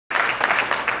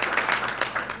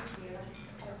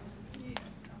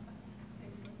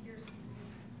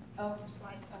Oh,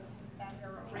 slides up that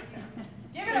arrow right there.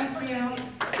 Give it up for you.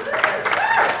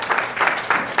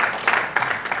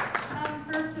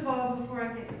 First of all, before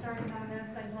I get started on this,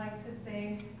 I'd like to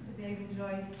say to Dave and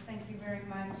Joyce, thank you very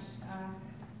much.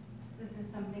 This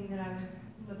is something that I was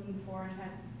looking for and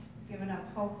had given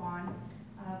up hope on.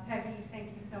 Peggy,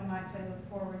 thank you so much. I look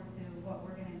forward to what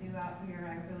we're going to do out here.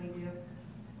 I really do.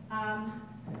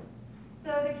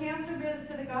 So the cancer biz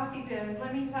to the coffee biz,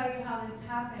 let me tell you how this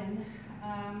happened.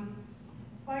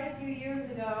 Quite a few years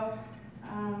ago,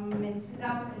 in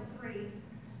 2003,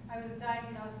 I was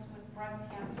diagnosed with breast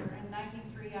cancer. In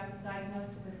 93, I was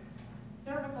diagnosed with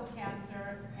cervical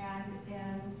cancer, and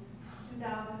in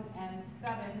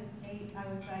 2007-8, I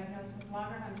was diagnosed with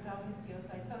Langerhans cell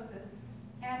histiocytosis,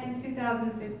 and in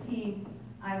 2015,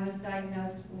 I was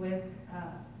diagnosed with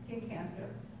skin cancer.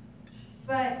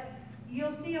 But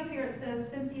you'll see up here it says,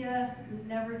 Cynthia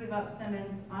Never Give Up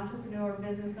Simmons, entrepreneur,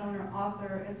 business owner,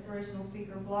 author, inspirational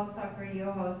speaker, blog talk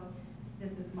radio host.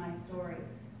 This is my story.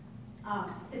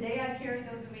 Today I carry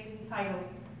those amazing titles,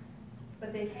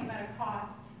 but they came at a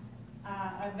cost,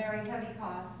 a very heavy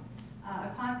cost.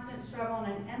 A constant struggle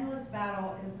and an endless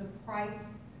battle is the price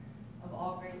of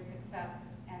all great success,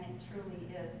 and it truly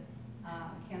is.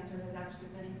 Cancer has actually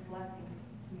been a blessing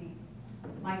to me.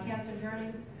 My cancer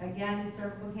journey, again,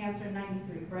 cervical cancer in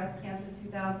 93, breast cancer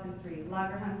 2003,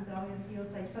 Langerhans cell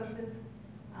histiocytosis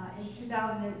in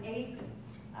 2008,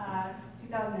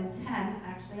 2010,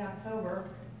 actually October,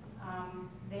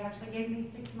 they actually gave me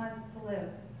 6 months to live.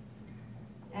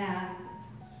 And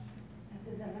I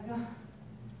did that, I go,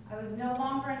 I was no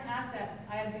longer an asset.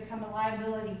 I had become a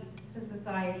liability to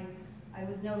society. I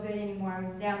was no good anymore. I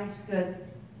was damaged goods.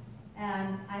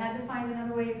 And I had to find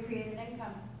another way to create an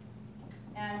income.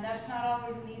 And that's not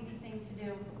always an easy thing to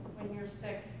do when you're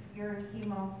sick, you're in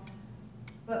chemo.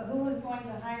 But who was going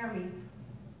to hire me?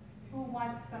 Who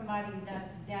wants somebody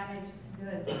that's damaged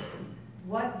goods?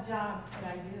 What job could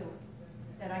I do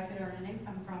that I could earn an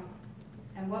income from?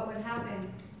 And what would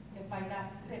happen if I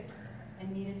got sick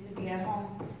and needed to be at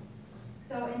home?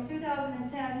 So in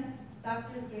 2010,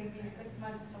 doctors gave me 6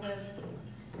 months to live.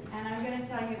 And I'm going to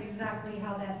tell you exactly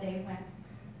how that day went.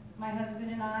 My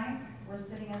husband and I were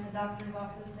sitting in the doctor's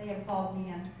office. They had called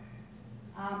me in.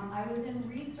 I was in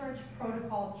research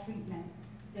protocol treatment.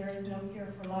 There is no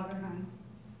cure for Langerhans,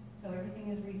 so everything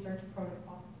is research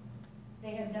protocol.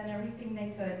 They had done everything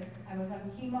they could. I was on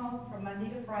chemo from Monday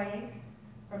to Friday,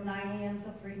 from 9 a.m.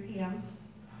 to 3 p.m.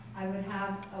 I would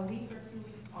have a week or 2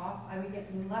 weeks off. I would get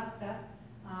Muleska,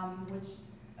 which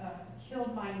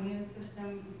killed my immune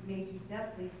system, made you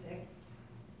deathly sick.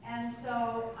 And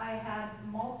so I had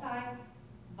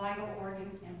multi-vital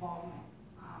organ involvement.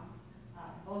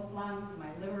 Both lungs,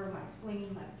 my liver, my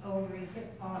spleen, my ovary,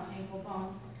 hip bone, ankle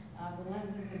bone, the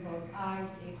lenses in both eyes,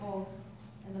 8 holes,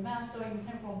 and the mastoid and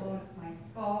temporal bone of my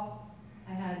skull.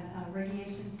 I had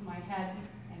radiation to my head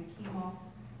and chemo.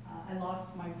 I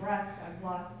lost my breast. I've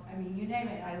lost, I mean, you name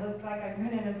it. I looked like I'd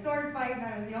been in a sword fight, and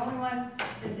I was the only one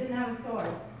that didn't have a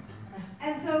sword.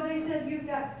 And so they said, you've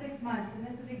got 6 months, and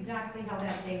this is exactly how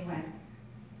that day went.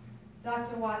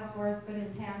 Dr. Wadsworth put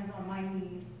his hands on my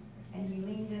knees, and he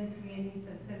leaned into me and he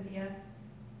said, Cynthia,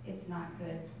 it's not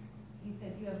good. He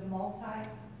said, you have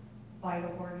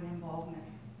multi-vital organ involvement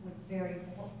with very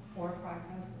poor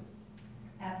prognosis.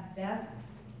 At best,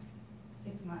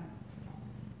 6 months.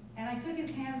 And I took his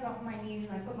hands off my knees,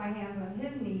 and I put my hands on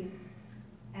his knees,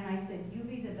 and I said, you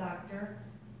be the doctor,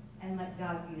 and let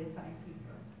God be the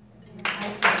timekeeper. I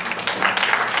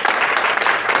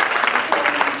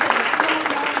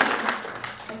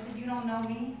said, you don't know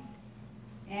me,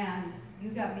 and you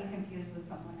got me confused with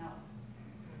someone else.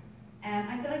 And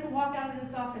I said, I could walk out of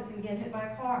this office and get hit by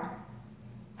a car.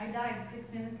 I died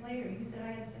 6 minutes later. You said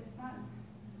I had 6 months.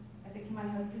 I said, can my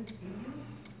husband sue you?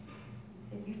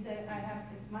 If you said I have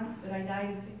 6 months, but I died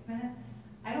in 6 minutes,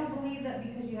 I don't believe that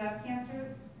because you have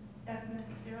cancer, that's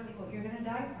necessarily what you're going to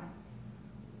die from.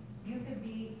 You could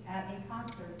be at a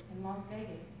concert in Las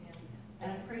Vegas,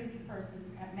 and a crazy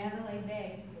person at Mandalay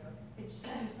Bay could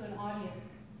shoot into an audience.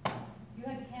 You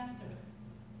had cancer,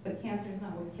 but cancer is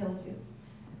not what killed you.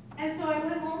 And so I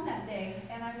went home that day,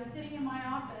 and I was sitting in my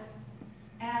office,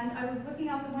 and I was looking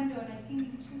out the window, and I seen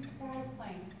these 2 squirrels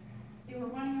playing. They were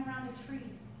running around a tree,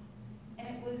 and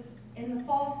it was in the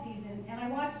fall season, and I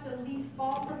watched a leaf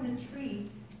fall from the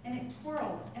tree, and it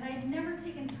twirled. And I had never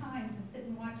taken time to sit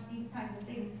and watch these kinds of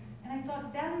things. And I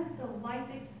thought, that is the life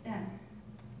extent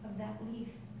of that leaf.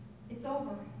 It's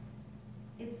over.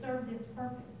 It served its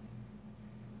purpose.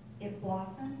 It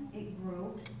blossomed, it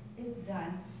grew, it's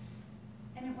done.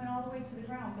 And it went all the way to the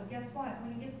ground. But guess what?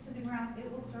 When it gets to the ground,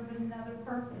 it will serve another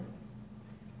purpose.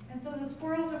 And so the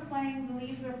squirrels are playing, the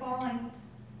leaves are falling,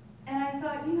 and I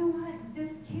thought, you know what,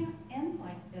 this can't end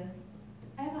like this.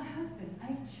 I have a husband, I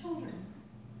have children.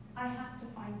 I have to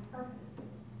find purpose.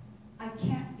 I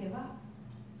can't give up.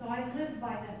 So I lived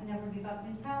by that never give up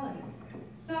mentality.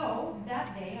 So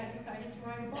that day I decided to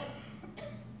write a book.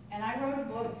 And I wrote a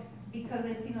book because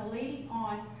I seen a lady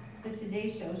on the Today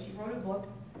Show. She wrote a book.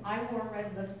 I wore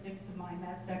red lipstick to my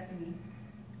mastectomy.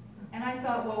 And I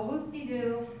thought, well,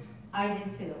 whoop-de-doo, I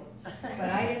did too. But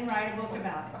I didn't write a book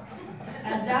about it.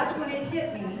 And that's when it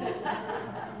hit me.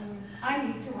 I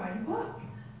need to write a book.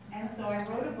 And so I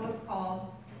wrote a book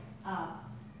called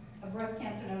A Breast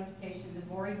Cancer Notification, the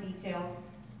gory details,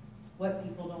 what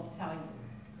people don't tell you.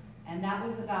 And that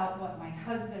was about what my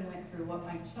husband went through, what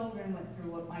my children went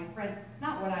through, what my friend,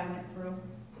 not what I went through.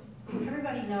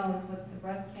 Everybody knows what the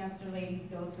breast cancer ladies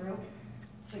go through,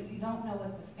 but you don't know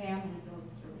what the family goes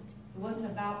through. It wasn't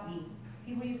about me.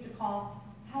 People used to call,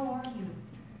 how are you?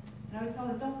 And I would tell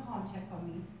them, don't call and check on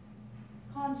me.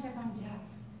 Call and check on Jeff.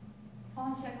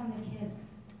 Call and check on the kids.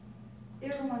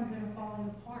 They're the ones that are falling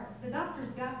apart. The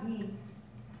doctor's got me.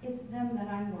 It's them that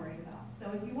I'm worried about.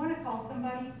 So if you want to call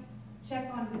somebody,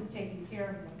 check on who's taking care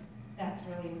of them. That's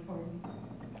really important.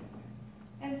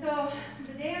 And so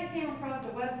the day I came across a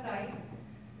website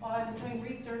while I was doing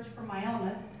research for my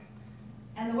illness,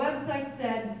 and the website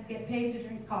said, get paid to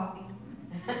drink coffee.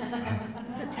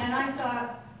 And I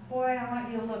thought, boy, I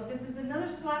want you to look. This is another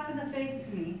slap in the face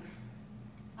to me.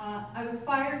 I was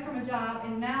fired from a job,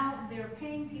 and now they're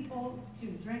paying people to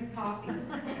drink coffee.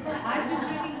 I've been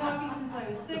drinking coffee since I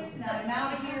was 6. Now I'm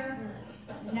out of here.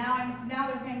 Now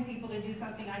they're paying people to do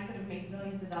something I could have made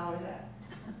millions of dollars at.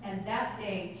 And that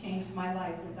day changed my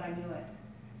life as I knew it.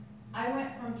 I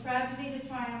went from tragedy to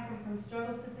triumph and from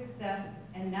struggle to success,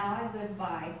 and now I live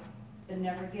by the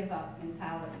never give up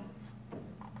mentality.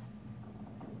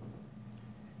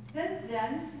 Since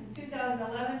then, in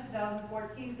 2011,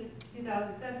 2014,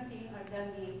 2017, I've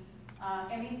done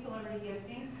the Emmy Celebrity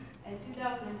Gifting. In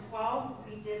 2012,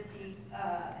 we did the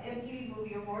MTV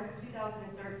Movie Awards.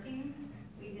 2013,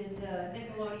 we did the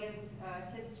Nickelodeon's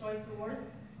Kids' Choice Awards.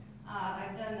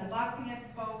 I've done the Boxing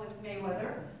Expo with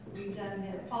Mayweather. We've done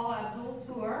the Paula Abdul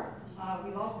Tour.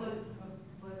 We've also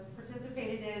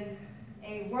participated in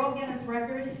a World Guinness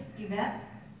Record event.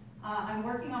 I'm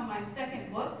working on my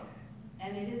second book,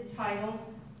 and it is titled,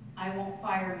 I Won't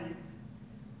Fire Me.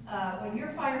 When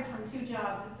you're fired from 2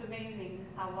 jobs, it's amazing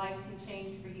how life can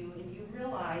change for you, and you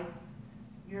realize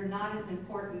you're not as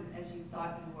important as you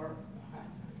thought you were.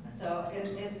 So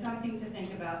it's something to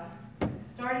think about.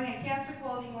 Starting a cancer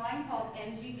clothing line called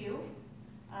NGU.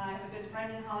 I have a good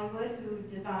friend in Hollywood who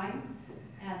designed,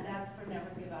 and that's for never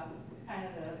give up. It's kind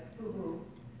of the hoo-hoo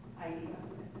idea.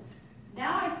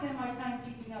 Now I spend my time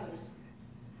teaching others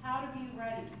how to be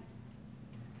ready.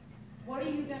 What are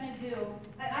you going to do?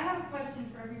 I have a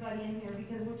question for everybody in here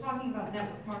because we're talking about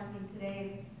network marketing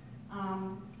today.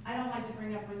 I don't like to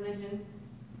bring up religion,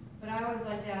 but I always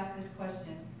like to ask this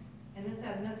question. And this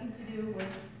has nothing to do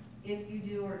with if you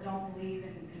do or don't believe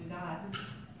in God.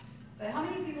 But how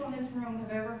many people in this room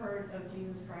have ever heard of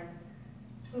Jesus Christ?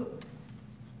 Who?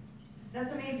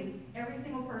 That's amazing. Every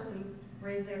single person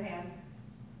raised their hand.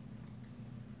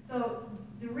 So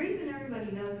the reason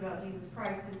everybody knows about Jesus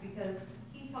Christ is because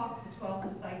he talked to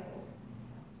 12 disciples.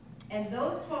 And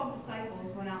those 12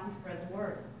 disciples went out and spread the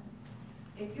word.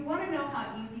 If you want to know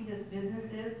how easy this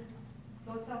business is,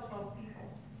 go tell 12 people.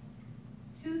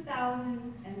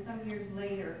 2,000 and some years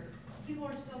later, people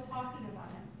are still talking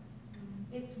about him.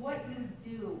 It's what you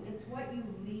do. It's what you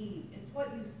leave. It's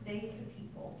what you say to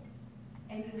people.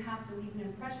 And you have to leave an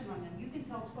impression on them. You can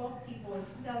tell 12 people, and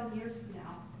 2,000 years from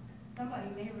now, somebody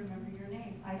may remember your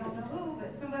name. I don't know who,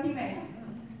 but somebody may.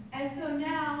 And so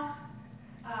now,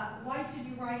 why should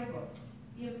you write a book?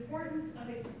 The importance of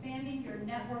expanding your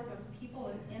network of people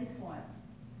of influence.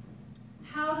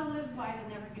 How to live by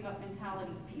the never give up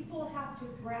mentality. People have to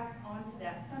grasp onto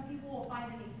that. Some people will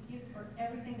find an excuse for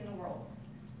everything in the world.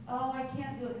 Oh, I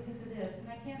can't do it because of this, and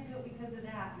I can't do it because of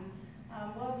that.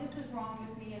 And, well, this is wrong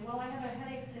with me, and well, I have a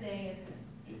headache today.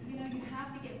 And, you know, you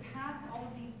have to get past all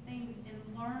of these things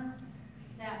and learn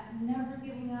that never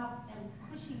giving up and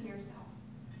pushing yourself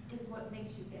is what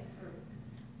makes you get through.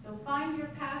 So find your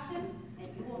passion, and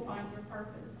you will find your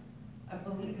purpose.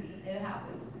 Believe me, it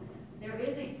happens. There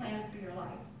is a plan for your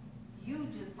life. You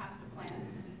just have to plan to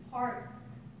be part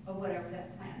of whatever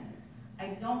that plan is.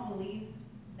 I don't believe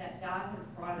that God has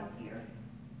brought us here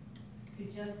to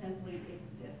just simply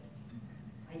exist.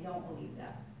 I don't believe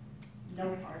that.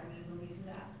 No part of me believes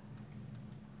that.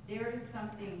 There is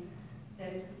something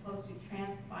that is supposed to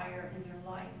transpire in your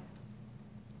life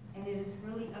And it is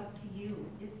really up to you.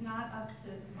 It's not up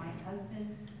to my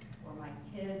husband or my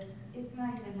kids. It's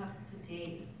not even up to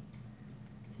Dave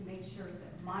to make sure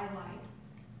that my life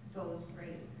goes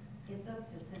great. It's up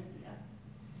to Cynthia.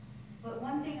 But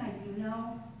one thing I do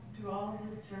know through all of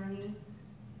this journey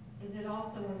is it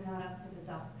also was not up to the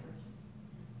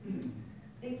doctors.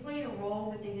 They played a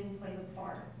role, but they didn't play the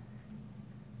part.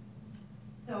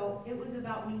 So it was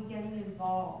about me getting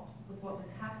involved with what was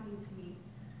happening to me.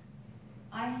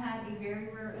 I had a very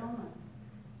rare illness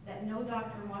that no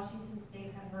doctor in Washington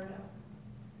State had heard of.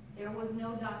 There was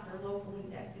no doctor locally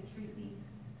that could treat me.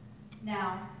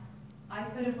 Now, I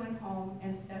could have went home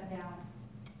and sat down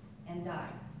and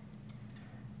died.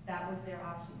 That was their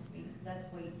option to me.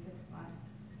 Let's wait 6 months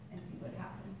and see what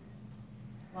happens.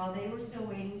 While they were still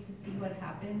waiting to see what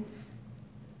happens,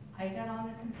 I got on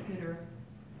the computer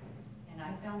and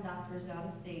I found doctors out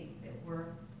of state that were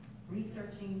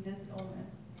researching this illness.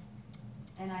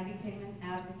 And I became an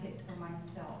advocate for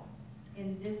myself.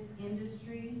 In this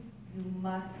industry, you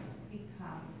must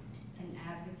become an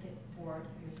advocate for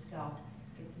yourself.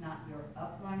 It's not your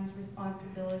upline's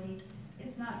responsibility.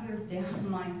 It's not your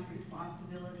downline's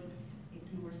responsibility. If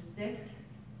you were sick,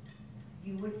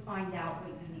 you would find out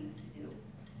what you need to do.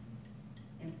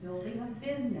 In building a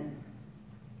business,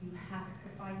 you have to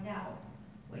find out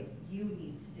what you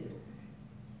need to do.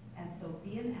 And so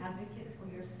be an advocate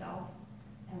for yourself,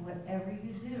 and whatever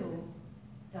you do,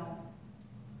 don't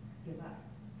give up.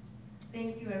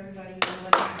 Thank you, everybody.